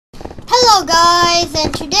Hello guys, and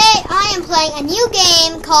today I am playing a new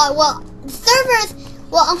game called, I'm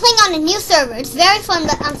playing on a new server. It's very fun,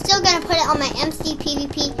 but I'm still gonna put it on my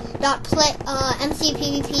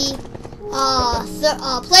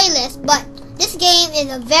playlist. But this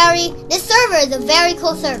server is a very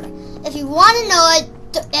cool server. If you want to know it,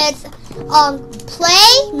 it's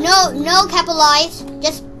no capitalized,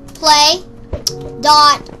 just play.aem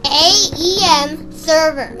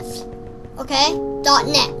servers, okay,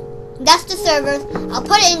 .net. That's the servers. I'll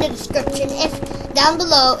put it in the description down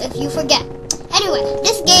below if you forget. Anyway,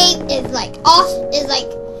 this game is like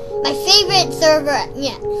my favorite server.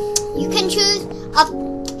 Yeah, you can choose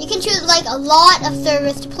like a lot of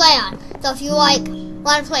servers to play on. So if you want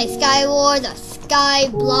to play Sky Wars or Sky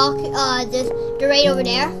Block, the right over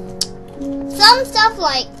there. Some stuff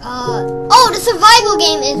like the survival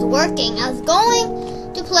game is working. I was going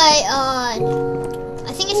to play I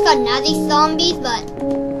think it's called Nazi Zombies, but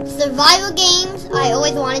survival games I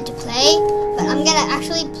always wanted to play, but I'm gonna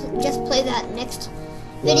actually just play that next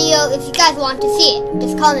video. If you guys want to see it,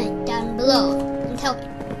 just comment down below and tell me.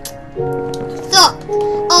 So,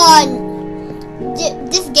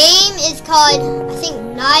 this game is called, I think,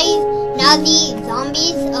 Nazi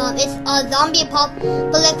Zombies. It's a zombie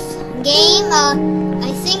apocalypse game.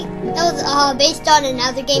 I think it was based on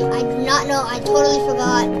another game. I do not know. I totally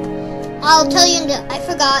forgot. I'll tell you I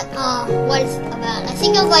forgot what it's about. I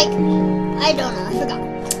think it was like, I don't know, I forgot.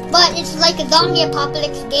 But it's like a zombie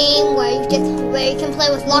apocalypse game where you can play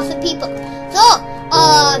with lots of people. So,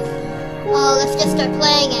 let's just start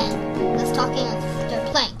playing and start playing.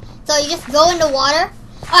 So you just go in the water.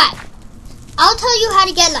 Alright. I'll tell you how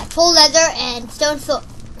to get like full leather and stone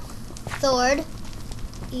sword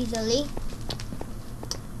easily.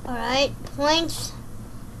 Alright, points.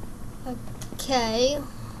 Okay.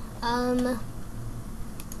 Alright.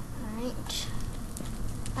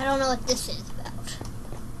 I don't know what this is about.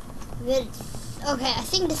 Okay, I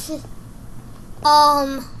think this is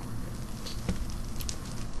oh,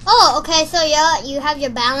 okay, so yeah, you have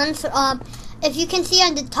your balance. If you can see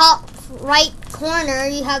on the top right corner,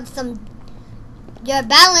 you have your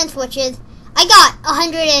balance, which is, I got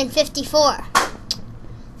 154.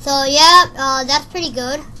 So yeah, that's pretty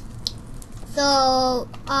good. So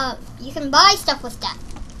you can buy stuff with that.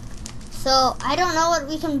 So, I don't know what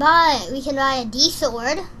we can buy. We can buy a D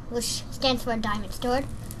sword, which stands for a diamond sword.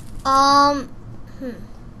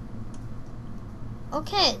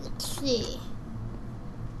 Okay, let's see.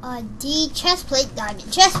 D chest plate,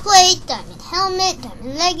 diamond helmet,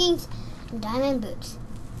 diamond leggings, and diamond boots.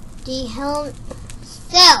 D helmet,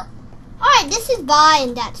 sell. Alright, this is buy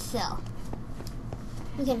and that's sell.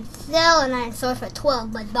 You can sell an iron sword for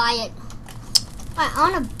 12, but buy it. Alright, I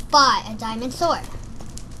want to buy a diamond sword.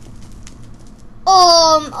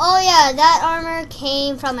 Oh yeah, that armor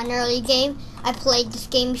came from an early game. I played this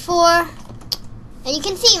game before. And you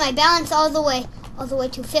can see my balance all the way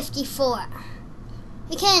to 54.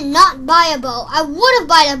 You cannot buy a bow. I would have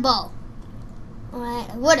bought a bow. Alright,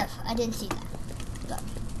 I would have. I didn't see that. So.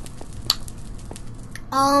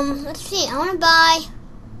 Let's see. I want to buy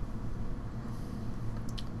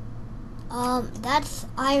that's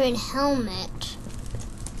iron helmet.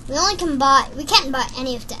 We can't buy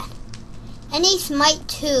any of that. Any smite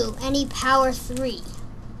 2, any power 3.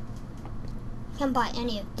 Can't buy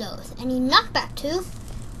any of those. Any knockback 2,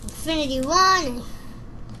 infinity 1.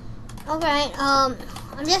 Alright,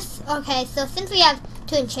 okay, so since we have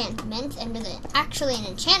 2 enchantments, and there's actually an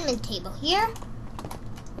enchantment table here.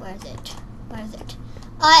 Where is it?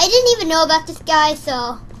 I didn't even know about this guy,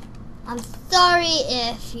 so I'm sorry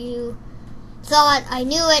if you thought I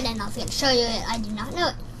knew it and I was going to show you it. I did not know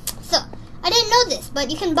it. So, I didn't know this, but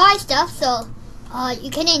you can buy stuff, so you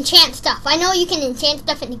can enchant stuff. I know you can enchant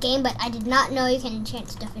stuff in the game, but I did not know you can enchant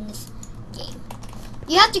stuff in this game.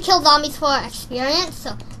 You have to kill zombies for experience,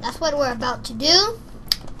 so that's what we're about to do.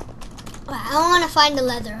 Alright, I want to find the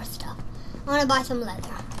leather stuff. I want to buy some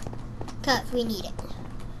leather, because we need it.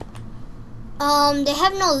 They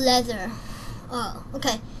have no leather. Oh,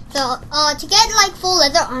 okay. So, to get like full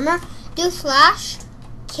leather armor, do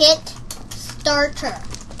 /kit starter.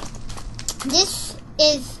 This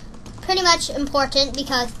is pretty much important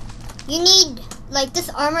because you need, like, this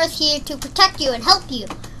armor is here to protect you and help you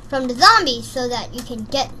from the zombies so that you can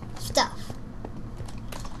get stuff.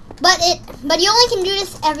 But you only can do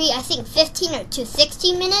this every, I think, 15 or to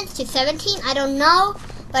 16 minutes to 17. I don't know,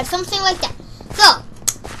 but something like that. So,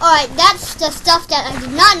 alright, that's the stuff that I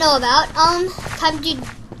did not know about. Time to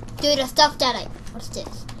do the stuff that what's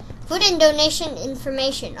this? Food and donation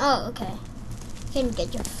information. Oh, okay. You can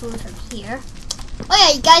get your food from here. Oh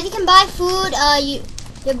yeah, you guys, you can buy food.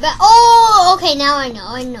 Oh, okay, now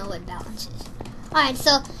I know what balance is. Alright,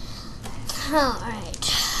 so, alright.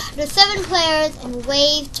 There's 7 players in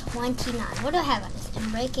wave 29. What do I have on this?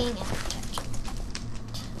 In breaking and protection.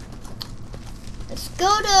 Let's go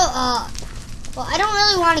to, well, I don't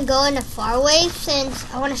really want to go into far wave since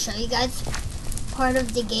I want to show you guys part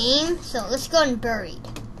of the game. So let's go in buried.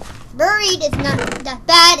 Buried is not that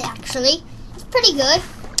bad, actually. It's pretty good.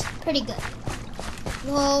 Pretty good.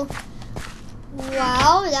 Well,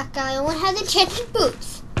 wow, that guy only has enchanted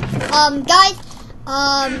boots. Guys,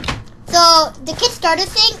 so the kit starter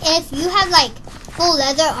thing, if you have like full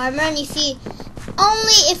leather armor and you see,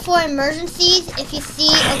 only if for emergencies, if you see,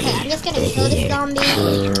 okay, I'm just gonna kill this zombie.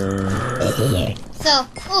 So,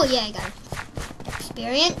 oh yeah, I got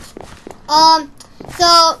experience.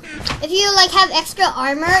 So if you like have extra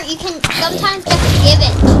armor, you can sometimes just give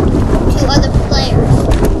it to other players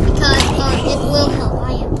because it will help.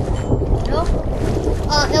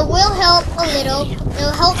 It will help a little.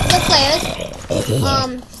 It'll help the players.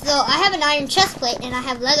 So I have an iron chest plate and I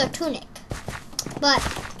have leather tunic. But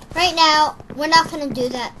right now, we're not gonna do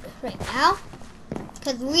that right now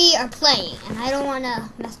because we are playing, and I don't want to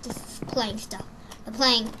mess this playing stuff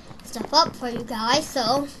up for you guys.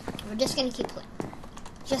 So we're just gonna keep playing,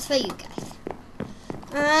 just for you guys.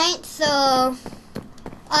 All right. So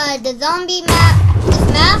the zombie map. This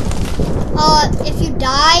map. If you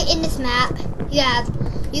die in this map,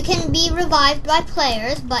 you can be revived by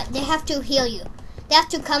players, but they have to heal you. They have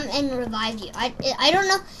to come and revive you. I don't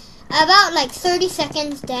know, about like 30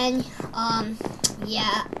 seconds. Then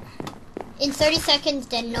yeah, in 30 seconds,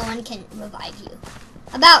 then no one can revive you.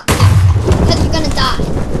 About because you're gonna die.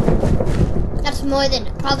 That's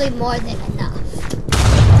probably more than enough.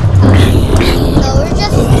 So we're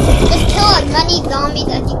just kill as many zombies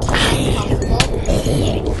as you can possible.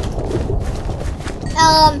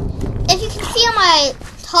 If you can see on my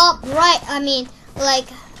top right, like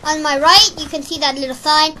on my right, you can see that little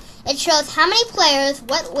sign. It shows how many players,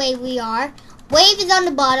 what wave we are. Wave is on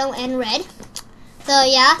the bottom and red. So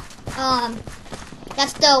yeah,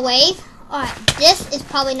 that's the wave. Alright, this is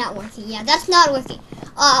probably not working. Yeah, that's not working.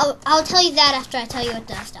 I'll tell you that after I tell you what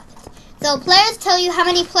the stuff is. So players tell you how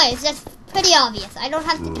many players. That's pretty obvious. I don't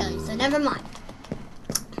have to tell you, so never mind.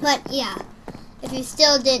 But yeah, if you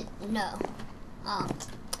still didn't know. Ow.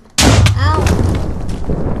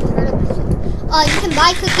 You can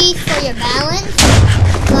buy cookies for your balance.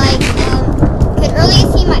 Like, could earlier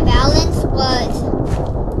see my balance was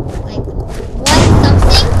like 1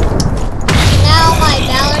 something. Now my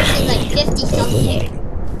balance is like 50 something.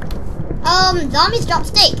 Zombies drop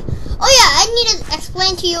steak. Oh yeah, I need to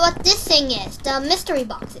explain to you what this thing is. The mystery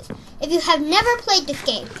boxes. If you have never played this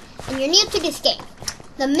game and you're new to this game,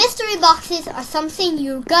 the mystery boxes are something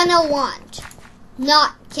you're gonna want.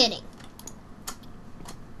 Not kidding.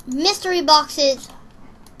 Mystery boxes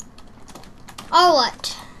are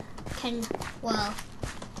what can, well,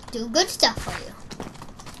 do good stuff for you.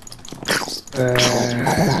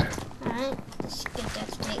 Alright, let's get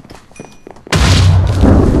that steak.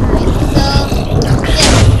 Alright, so, yeah,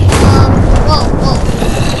 whoa.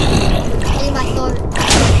 I need my sword.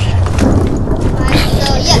 Alright, so,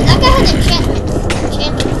 yeah, that guy has enchantments,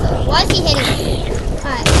 so why is he hitting me?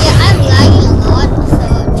 Alright, yeah, I'm lagging a lot, so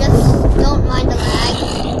just don't mind the lag.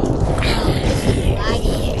 This is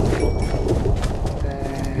laggy.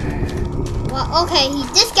 Well, okay,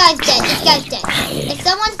 this guy's dead. If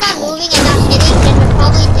someone's not moving and not hitting, then they're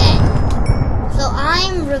probably dead. So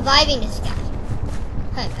I'm reviving this guy.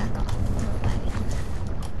 Hey, back off.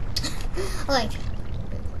 I'm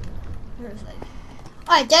reviving.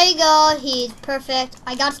 Alright, there you go. He's perfect.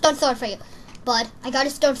 I got a stone sword for you, bud. I got a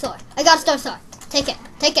stone sword. Take it.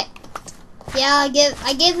 Yeah,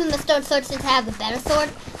 I gave him a stone sword since I have a better sword,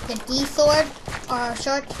 the D sword, or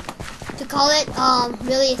short to call it.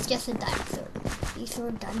 Really it's just a diamond sword. D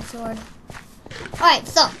sword, diamond sword. Alright,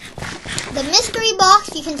 so the mystery box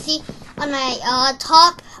you can see on my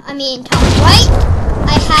top right,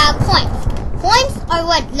 I have points. Points are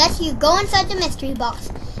what lets you go inside the mystery box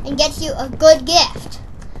and gets you a good gift.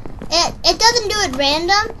 It doesn't do it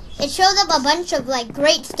random. It shows up a bunch of like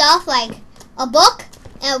great stuff, like a book,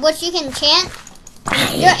 which you can enchant.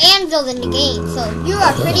 You're angels in the game, so you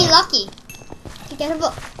are pretty lucky to get a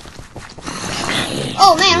book.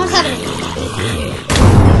 Oh man, what's happening?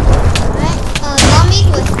 Alright, zombies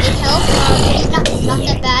with 8 health are not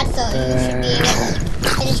that bad, so you should be able to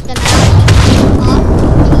finish them out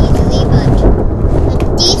pretty easily, but the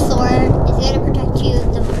D sword is going to protect you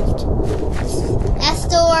the most. S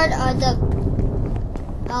sword are the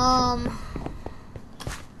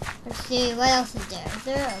let's see, what else is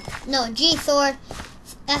there? No, G sword,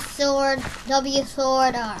 S sword, W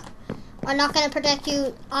sword are not going to protect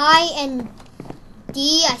you. I and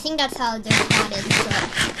D. I think that's how they're spotted. So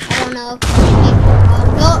I don't know.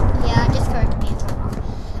 No, yeah, just correct me if I'm wrong.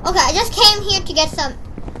 Okay, I just came here to get some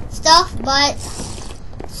stuff, but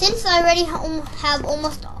since I already have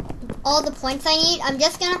almost all the points I need, I'm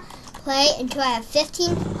just gonna play until I have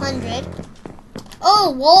 1,500.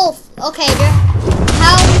 Oh, wolf. Okay, there are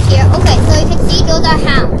hounds here. Okay, so you can see those are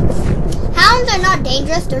hounds. Hounds are not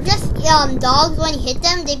dangerous. They're just dogs. When you hit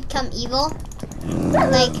them, they become evil,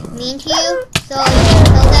 like mean to you. So you can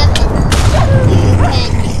kill them,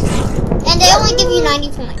 and they only give you 90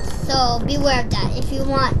 points. So beware of that. If you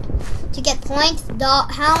want to get points,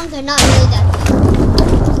 hounds are not really that good.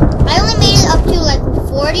 I only made it up to like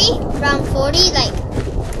 40, around 40. Like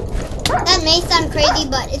that may sound crazy,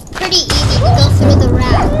 but it's pretty easy to go through the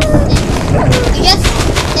rounds. You just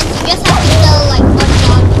have to kill like one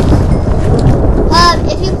dog.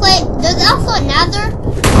 If you play, there's also another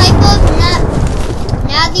type of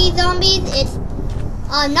Nazi zombies. It's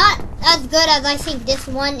not as good as I think this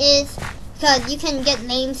one is, because you can get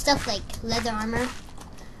lame stuff like leather armor.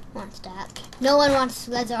 Wants that. No one wants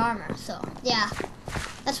leather armor, so yeah.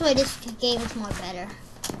 That's why this game is more better.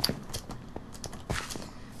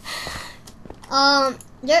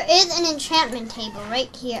 There is an enchantment table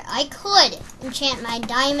right here. I could enchant my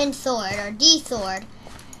diamond sword or D sword,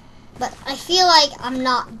 but I feel like I'm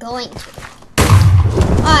not going to.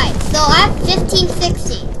 Alright, so I have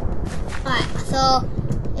 1560. Alright, so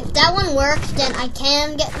if that one works, then I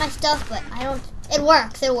can get my stuff, but I don't. It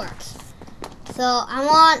works. So I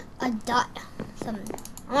want I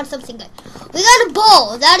want something good. We got a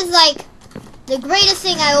bow. That is like the greatest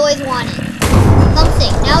thing I always wanted.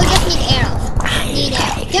 Something. Now we just need arrows.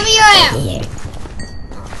 Give me your arrows.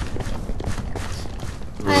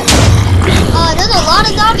 Alright. There's a lot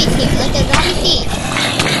of zombies here, like a zombie feed.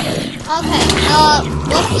 Okay.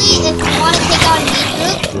 Mostly if you want to take on these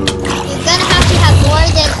groups, you're gonna have to have more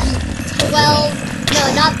than 12. No,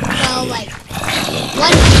 not 12. Like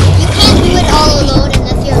one. You can't do it all alone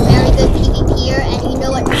unless you're a very good PvPer and you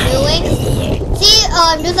know what you're doing. See,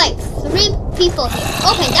 there's like 3 people here.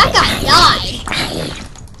 Okay, that guy died.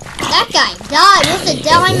 That guy died with a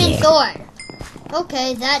diamond sword.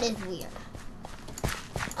 Okay, that is weird.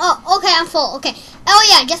 Oh, okay, I'm full. Okay. Oh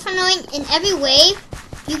yeah, just for knowing, in every wave,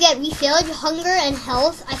 you get refilled hunger and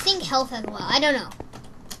health. I think health as well. I don't know.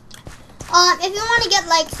 If you want to get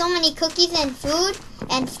like so many cookies and food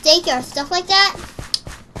and steak or stuff like that,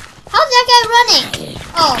 how's that guy running?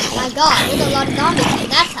 Oh my god, there's a lot of zombies here.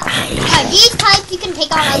 That's how. Alright, these types you can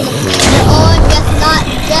take on as a their own, just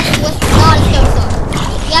with not a stone sword.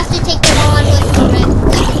 You have to take them on with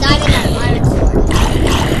like a diamond or iron sword.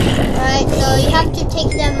 Alright, so you have to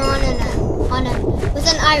take them on with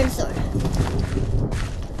an iron sword.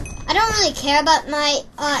 I don't really care about my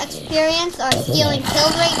experience or stealing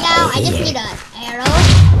kills right now. I just need an arrow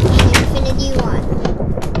and infinity one.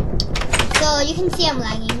 So you can see I'm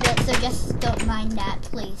lagging a bit, so just don't mind that,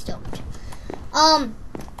 please don't.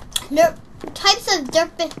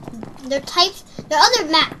 There are other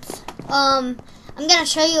maps. I'm gonna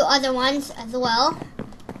show you other ones as well.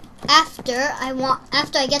 After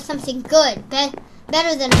I get something good,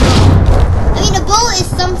 better than a bow. I mean, a bow is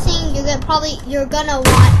something you're gonna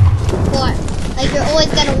want for, like you're always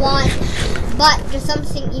gonna want, but there's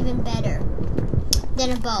something even better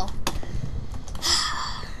than a bow.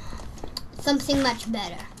 Something much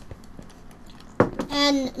better.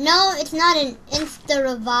 And no, it's not an insta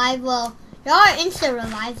revive. Well, there are insta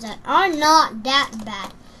revives that are not that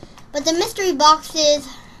bad, but the mystery boxes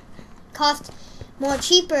cost more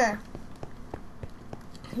cheaper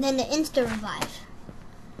than the insta revive.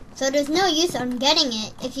 So there's no use on getting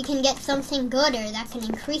it if you can get something gooder that can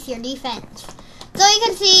increase your defense. So you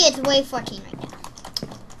can see it's wave 14 right now.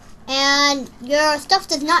 And your stuff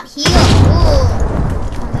does not heal. Ooh.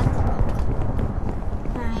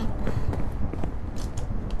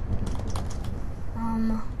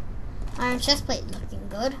 Iron chestplate looking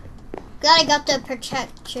good. Glad I got the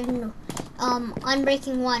protection,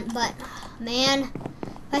 unbreaking 1, but man,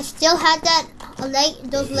 if I still had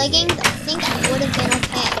those leggings, I think I would have been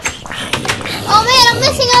okay. Oh man, I'm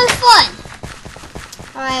missing out fun.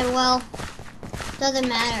 Alright, well, doesn't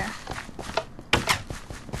matter.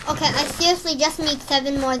 Okay, I seriously just need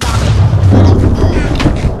 7 more zombies. That's good.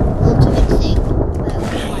 Ultimate thing.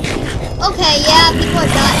 Okay, yeah, people are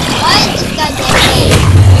dying. Why is this guy dead?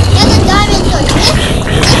 He has a diamond sword.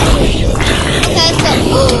 Okay, so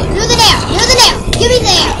you're the nail. Give me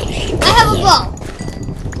the air. I have a bow.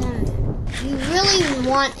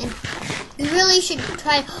 You really should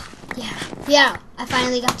try. Yeah. I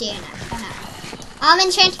finally got the air now. I'm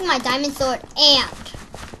enchanting my diamond sword and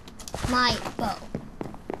my bow.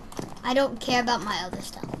 I I don't care about my other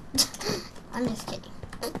stuff. I'm just kidding.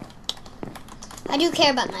 I do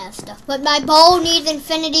care about my other stuff, but my bow needs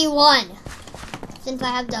infinity 1. Since I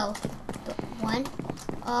have the 1.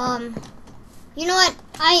 You know what?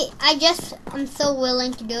 I'm so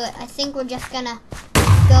willing to do it. I think we're just gonna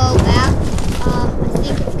go back. I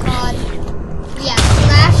think it's called, yeah,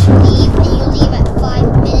 slash leave, and you leave at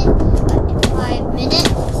 5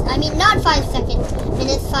 minutes. I mean, not 5 seconds.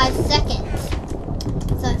 Minutes, 5 seconds.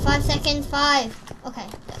 So in 5 seconds, 5. Okay.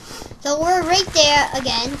 So we're right there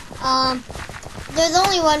again. There's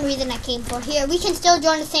only one reason I came for here. We can still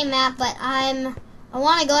join the same map, but I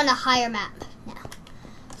want to go in a higher map now.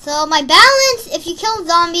 So my balance, if you kill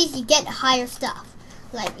zombies, you get higher stuff.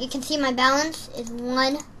 Like, you can see my balance is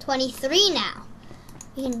 123 now.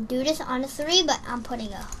 You can do this on a 3, but I'm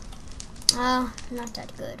putting a, not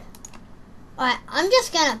that good. Alright, I'm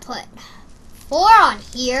just gonna put 4 on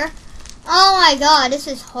here. Oh my god, this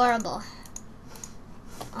is horrible.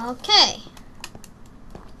 Okay.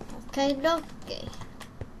 Okay.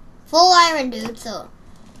 Full iron, dude, so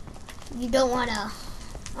you don't wanna.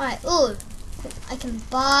 Alright, ooh. I can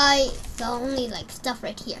buy the only like stuff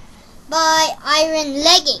right here. Buy iron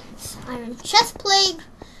leggings, iron chest plate.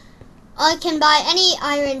 I can buy any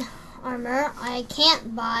iron armor. I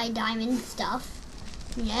can't buy diamond stuff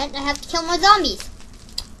yet. I have to kill more zombies.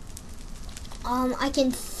 I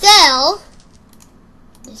can sell.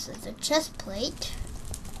 This is a chest plate,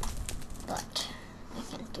 but I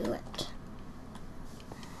can't do it.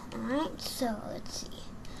 Alright, so let's see.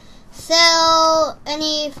 Sell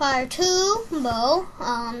any fire 2 bow,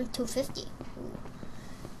 250. Ooh.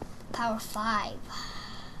 Power 5.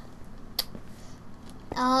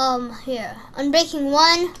 Here. Unbreaking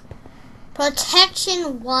 1.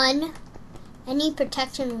 Protection 1. Any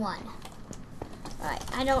protection 1.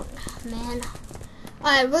 Alright, man.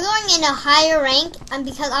 Alright, we're going in a higher rank,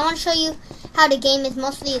 because I want to show you how the game is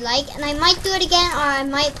mostly like, and I might do it again, or I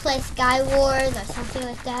might play Sky Wars or something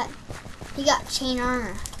like that. You got chain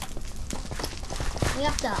armor. We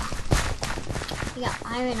got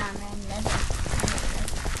iron armor and leather.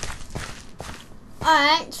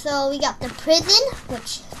 Alright, so we got the prison,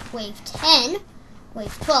 which is wave 10,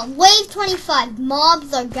 wave 12, wave 25.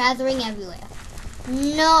 Mobs are gathering everywhere.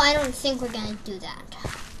 No, I don't think we're gonna do that.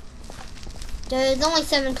 There's only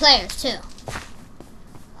 7 players too.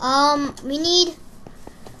 We need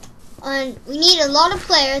a lot of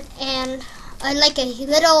players and like a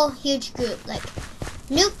little huge group. Like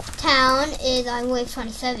Nuketown is on wave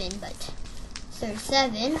 27, but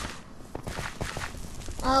 37.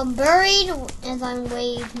 Buried is on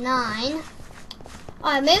wave 9.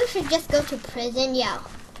 Alright, maybe we should just go to prison. Yeah,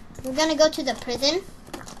 we're gonna go to the prison.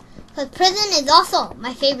 Because prison is also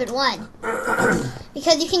my favorite one.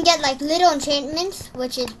 Because you can get like little enchantments,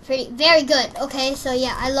 which is very good. Okay, so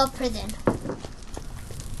yeah, I love prison.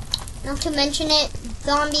 Not to mention it,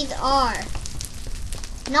 zombies are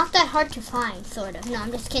not that hard to find, sort of. No,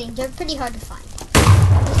 I'm just kidding. They're pretty hard to find.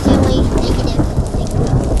 That's the only negative thing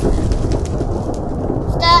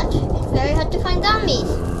about that. It's very hard to find zombies.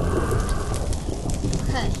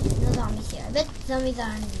 Okay, no zombies here. I bet zombies are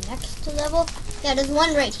on the next level. Yeah, there's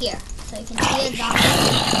one right here. So you can see a zombie.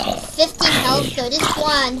 15 health, so this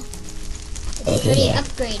one is pretty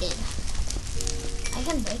upgraded. I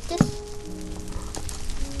can break this?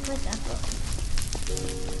 Where's that broken?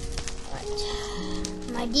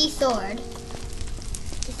 Alright. My D sword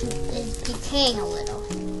is decaying a little.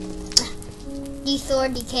 D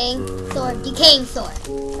sword, decaying sword.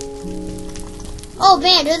 Oh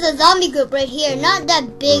man, there's a zombie group right here. Not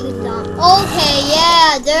that big zombie. Okay,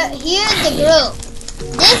 yeah, here's the group.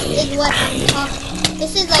 This is what I'm talking.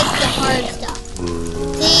 This is like the hard stuff.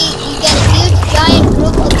 See, you get a huge giant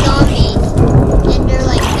group of zombies, and they're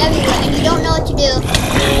like everywhere, and you don't know what to do.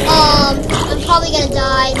 I'm probably gonna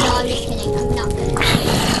die. No, I'm just kidding. I'm not gonna die.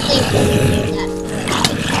 I'm not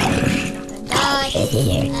gonna die.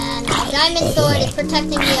 And my diamond sword is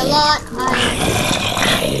protecting me a lot.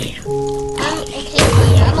 I'm okay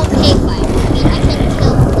fighter. I'm okay fighter. I mean, I can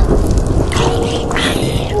kill stuff.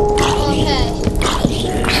 Okay.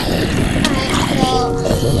 Alright, so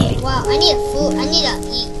wow, I need food. I need to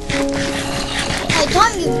eat. Hey,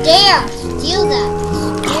 don't you dare steal that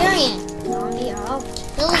experience, zombie, or I'll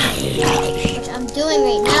kill you. Which I'm doing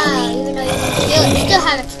right now, even though you can steal it, you still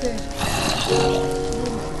have experience.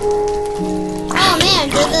 Oh man,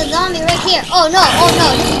 there's a zombie right here. Oh no,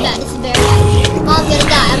 this is bad. This is very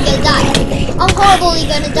bad. I'm gonna die. I'm horribly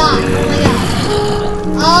gonna die. Oh my god.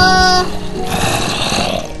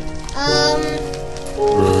 I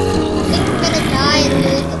think I'm gonna die and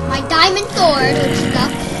lose my diamond sword, which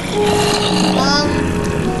sucks.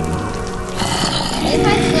 Maybe I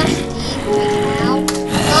slash D.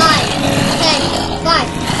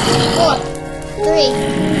 4, 3, 2,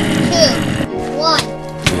 1.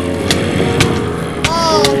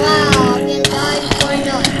 Oh wow, I'm gonna die before I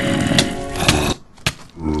know it.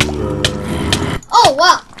 Oh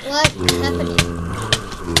wow, what is happening?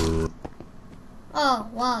 Oh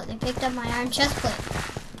wow, they picked up my iron chest plate.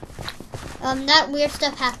 That weird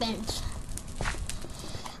stuff happens.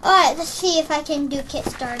 Alright, let's see if I can do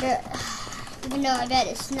Kickstarter. Even though I bet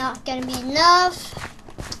it's not gonna be enough.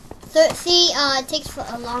 So see, it takes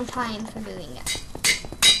a long time for doing it.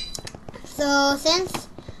 So since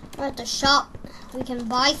we're at the shop, we can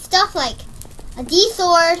buy stuff like a D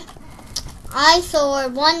sword, I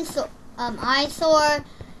sword, I sword,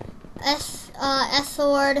 S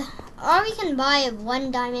sword, or we can buy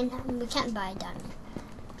 1 diamond. We can't buy a diamond.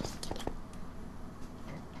 Just kidding.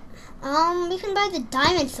 We can buy the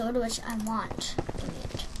diamond sword, which I want. Give me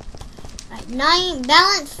it. Alright, 9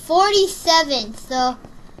 balance 47. So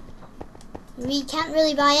we can't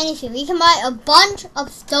really buy anything. We can buy a bunch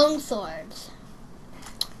of stone swords.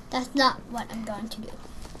 That's not what I'm going to do.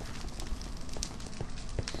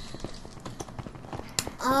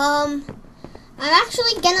 I'm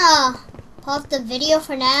actually gonna pause the video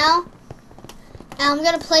for now. And I'm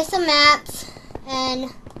gonna play some maps,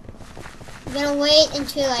 and I'm gonna wait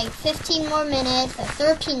until like 15 more minutes or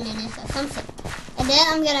 13 minutes or something. And then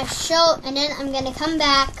I'm gonna come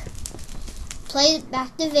back, play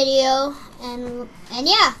back the video, and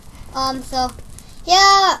yeah.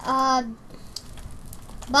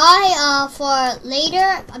 Bye for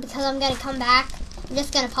later, because I'm gonna come back. I'm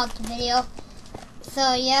just gonna pause the video.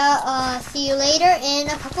 So yeah, see you later in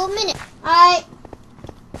a couple of minutes. Alright,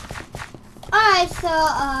 so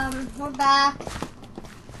we're back.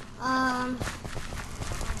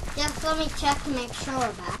 Just let me check to make sure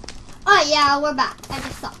we're back. Oh yeah, we're back. I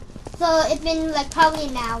just saw. So it's been like probably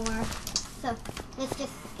an hour. So let's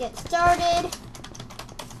just get started.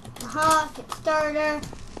 Get started.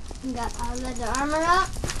 We got our leather armor up.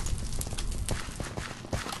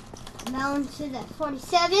 Balance is at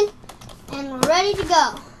 47. And we're ready to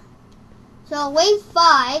go. So wave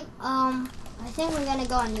 5, I think we're gonna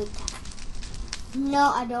go on Nuketown.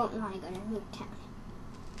 No, I don't want to go to Nuketown.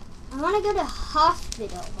 I want to go to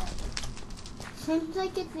Hospital, but seems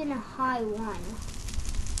like it's in a high 1.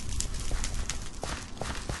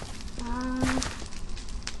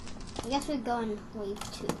 I guess we're going wave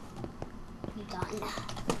 2. We're done.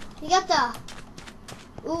 We got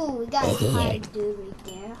we got a high dude right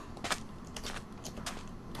there.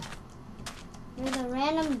 There's a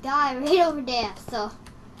random guy right over there, so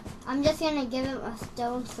I'm just gonna give him a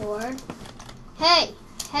stone sword. Hey,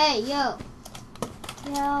 yo,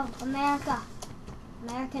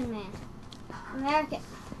 American man,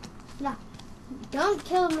 no, don't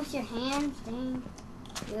kill him with your hands, dang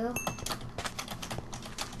you.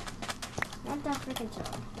 Not that freaking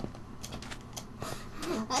sword.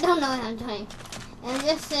 I don't know what I'm doing. I'm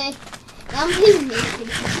just saying, I'm being naked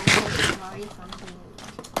because I'm sorry if I'm being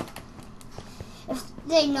naked. If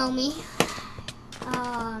they know me.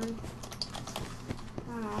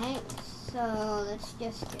 Alright, so let's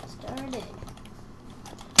just get started.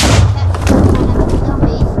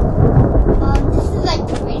 This is like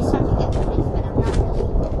the greatest time to get points, but I'm not really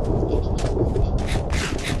getting anything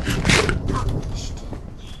accomplished.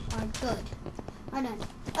 Or good. Or done.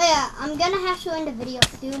 Oh yeah, I'm gonna have to end the video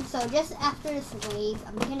soon, so just after this wave,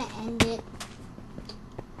 I'm gonna end it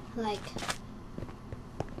like,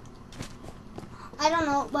 I don't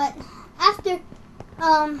know, but after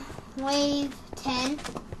wave 10,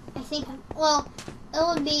 I think, well, it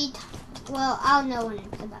will be, I'll know when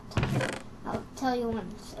it's about time. I'll tell you when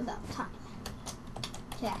it's about time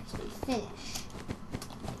to actually finish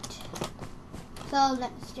it. So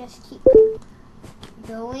let's just keep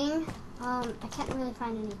going. I can't really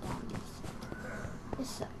find any diamonds. This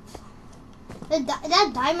sucks.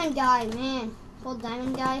 That diamond guy, man. Full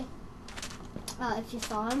diamond guy. If you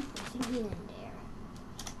saw him, I think he's in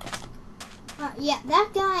there. Yeah,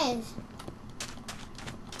 that guy is.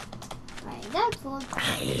 Right, that's full. No,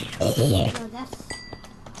 that's.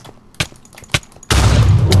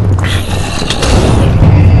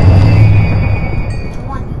 I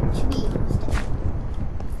want you to be almost dead.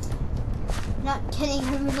 Not kidding, I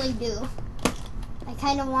really do. I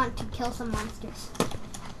kind of want to kill some monsters.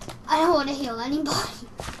 I don't want to heal anybody.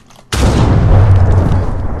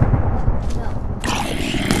 No.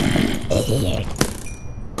 It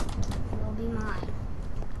will be mine.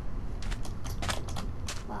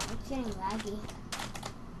 Wow, it's getting laggy.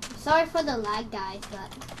 I'm sorry for the lag, guys,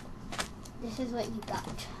 but this is what you got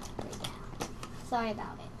right now. Sorry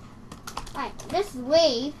about it. Alright, this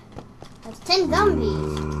wave has 10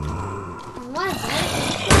 zombies. And one of them,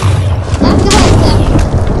 that guy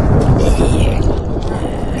is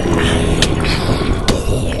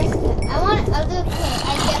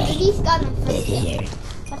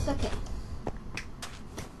That's okay.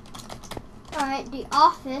 Alright, the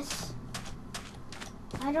office.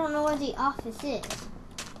 I don't know where the office is.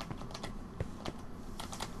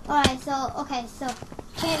 Alright, so, okay, so,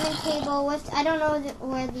 enchantment table, I don't know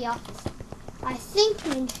where the office is. I think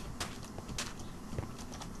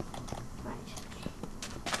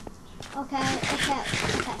Okay.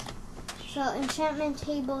 So, enchantment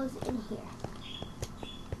table is in here.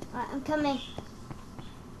 Alright, I'm coming.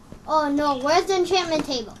 Oh no, where's the enchantment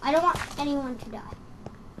table? I don't want anyone to die.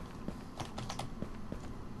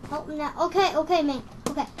 Help me now. Okay, man.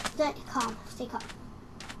 Okay, stay calm.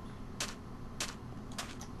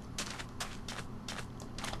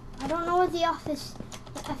 I don't know where the office.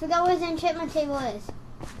 I forgot where the enchantment table is.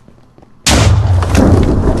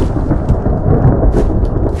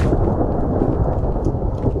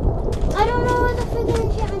 I don't know where the freaking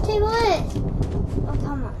enchantment table is. Oh,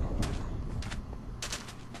 come on.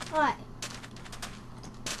 Alright.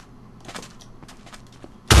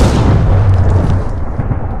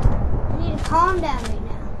 I need to calm down right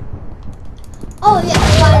now. Oh, yeah.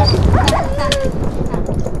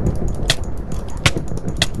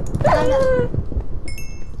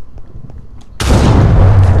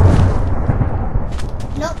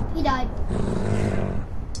 Nope, he died.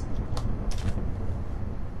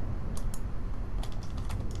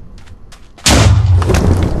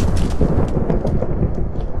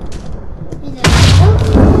 He's like,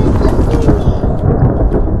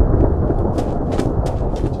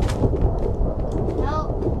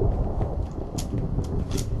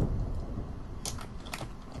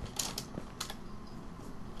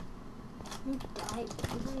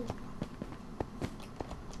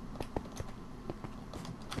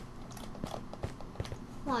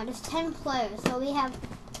 wow, there's 10 players, so we have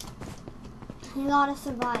a lot of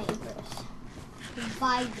survivors.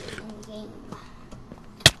 Survivors in the game.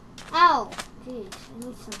 Ow! Jeez, I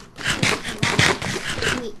need some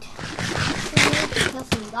meat. I need to kill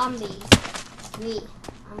some zombies. Sweet.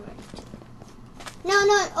 I'm ready to. No,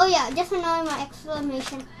 oh yeah, just knowing my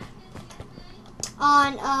exclamation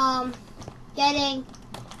on getting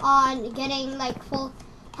like full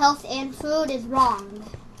health and food is wrong.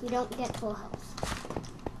 You don't get full health.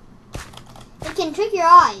 It can trick your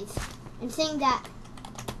eyes and think that.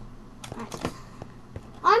 Right.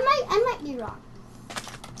 I might be wrong.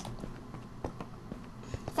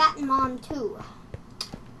 Fat Mom 2.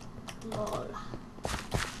 Lol.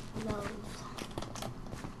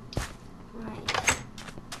 Alright.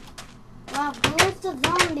 Wow, where's the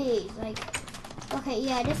zombies? Like, okay,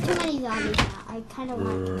 yeah, there's too many zombies now. I kind of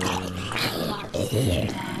want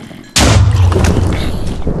zombies.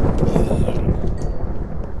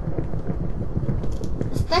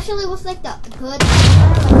 Especially with like the good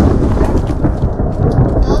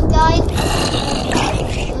those guys are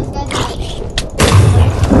like,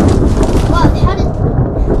 wow, how did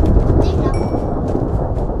they know?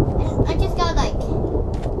 And I just got like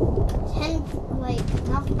 10 like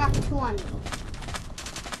knocked back 2 on me.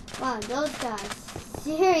 Wow, those guys,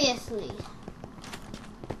 seriously.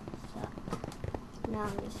 So, now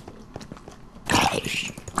I'm just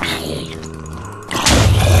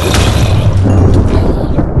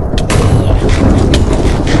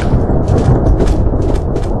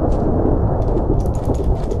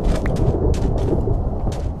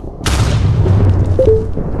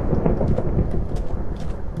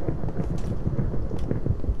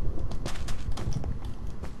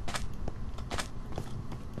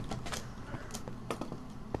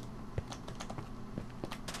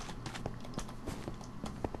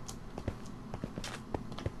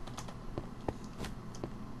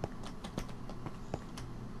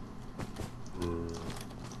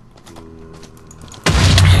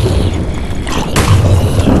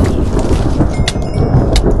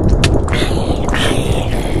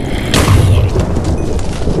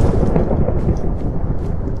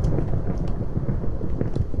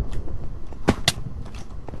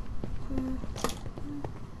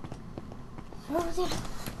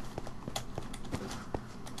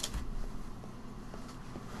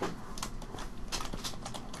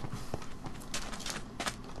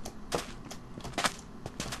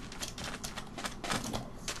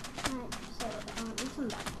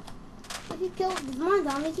the more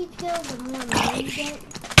zombies you kill, the more money you get.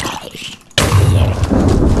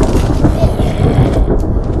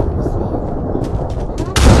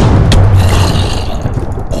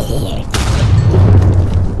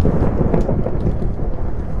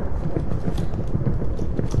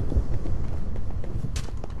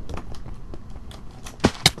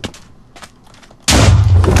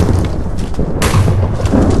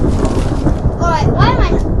 Alright, why am I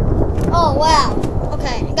not? Oh wow.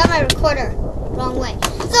 Okay, I got my recorder.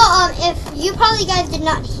 you guys did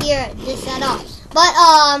not hear this at all. But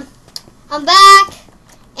I'm back,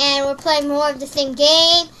 and we're playing more of the same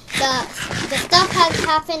game. The stuff has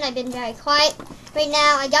happened. I've been very quiet right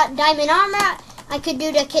now. I got diamond armor. I could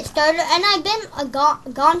do the kit starter, and I've been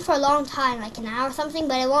gone for a long time, like an hour or something,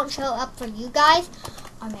 but it won't show up for you guys,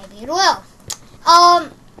 or maybe it will.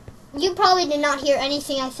 You probably did not hear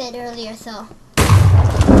anything I said earlier, so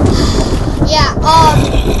yeah.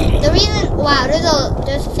 The reason, wow,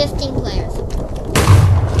 there's 15 players.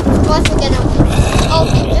 Of course we're gonna.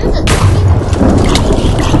 Okay, there's a zombie.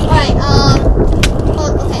 All right. Oh,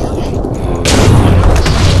 okay.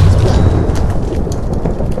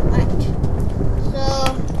 All right. So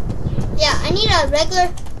yeah, I need a regular.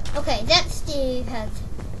 Okay, that Steve has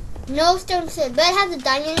no stone sword, but it has a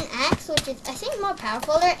diamond axe, which is, I think, more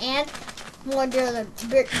powerful and more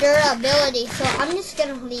durability. So I'm just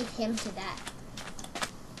gonna leave him to that.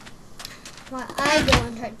 While I go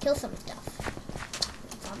and try to kill some stuff.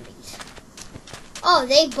 Zombies. Oh,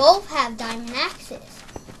 they both have diamond axes.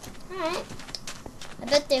 Alright. I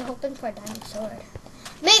bet they're hoping for a diamond sword.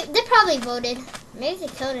 Maybe they probably voted. Maybe they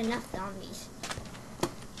killed enough zombies.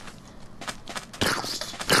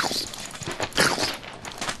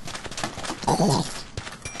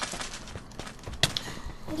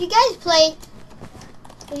 If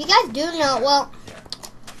you guys do know, well,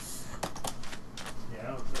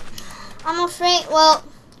 I'm afraid, well,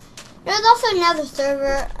 there's also another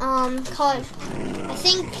server, called, I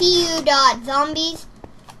think, pu.zombies.net.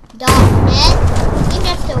 I think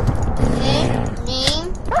that's the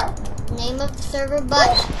name of the server, but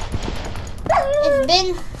it's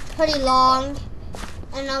been pretty long,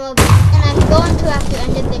 and I'm going to have to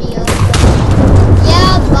end the video.